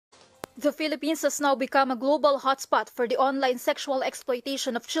The Philippines has now become a global hotspot for the online sexual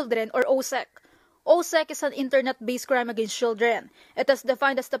exploitation of children, or OSEC. OSEC is an internet-based crime against children. It is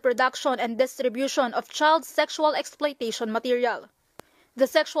defined as the production and distribution of child sexual exploitation material. The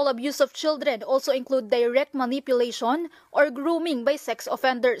sexual abuse of children also include direct manipulation or grooming by sex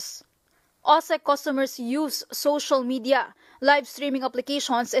offenders. OSEC customers use social media, live streaming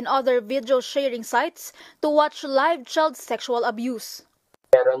applications, and other video sharing sites to watch live child sexual abuse.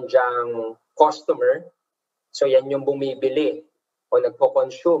 Meron diyang customer, so yan yung bumibili o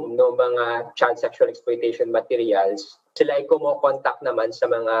nagpo-consume ng mga child sexual exploitation materials. Sila ay kumokontak naman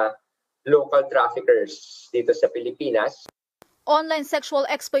sa mga local traffickers dito sa Pilipinas. Online sexual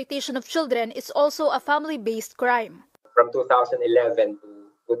exploitation of children is also a family-based crime. From 2011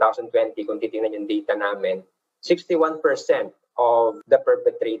 to 2020, kung titingnan yung data namin, 61% of the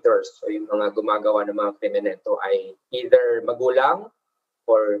perpetrators o yung mga gumagawa ng mga krimen nito ay either magulang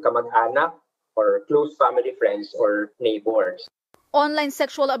or kamag-anak or close family friends or neighbors. Online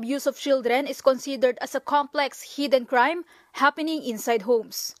sexual abuse of children is considered as a complex hidden crime happening inside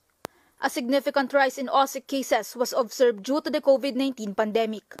homes. A significant rise in OSEC cases was observed due to the COVID-19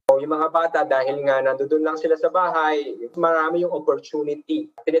 pandemic. Yung mga bata, dahil nga nandoon lang sila sa bahay, marami yung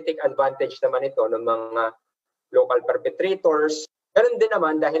opportunity. Tinitake advantage naman ito ng mga local perpetrators. Ganun din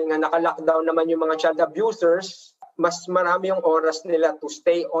naman, dahil nga naka-lockdown naman yung mga child abusers, mas marami yung oras nila to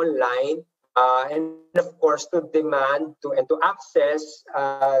stay online and of course to demand and to access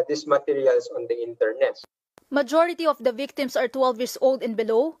these materials on the internet. Majority of the victims are 12 years old and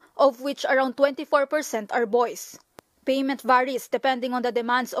below, of which around 24% are boys. Payment varies depending on the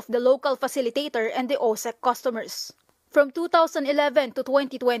demands of the local facilitator and the OSEC customers. From 2011 to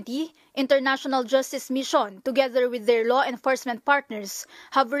 2020, International Justice Mission, together with their law enforcement partners,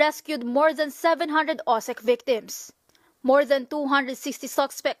 have rescued more than 700 OSEC victims. More than 260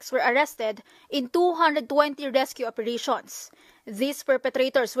 suspects were arrested in 220 rescue operations. These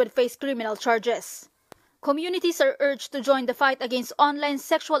perpetrators would face criminal charges. Communities are urged to join the fight against online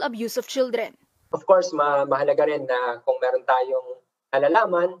sexual abuse of children. Of course, mahalaga rin na kung meron tayong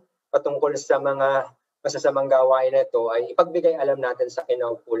nalalaman patungkol sa mga masasamang gawain na ito, ay ipagbigay alam natin sa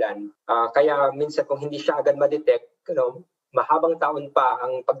kinaukulan. Kaya minsan kung hindi siya agad ma-detect, mahabang taon pa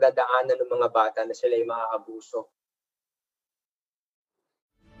ang pagdadaanan ng mga bata na sila ay maaabuso.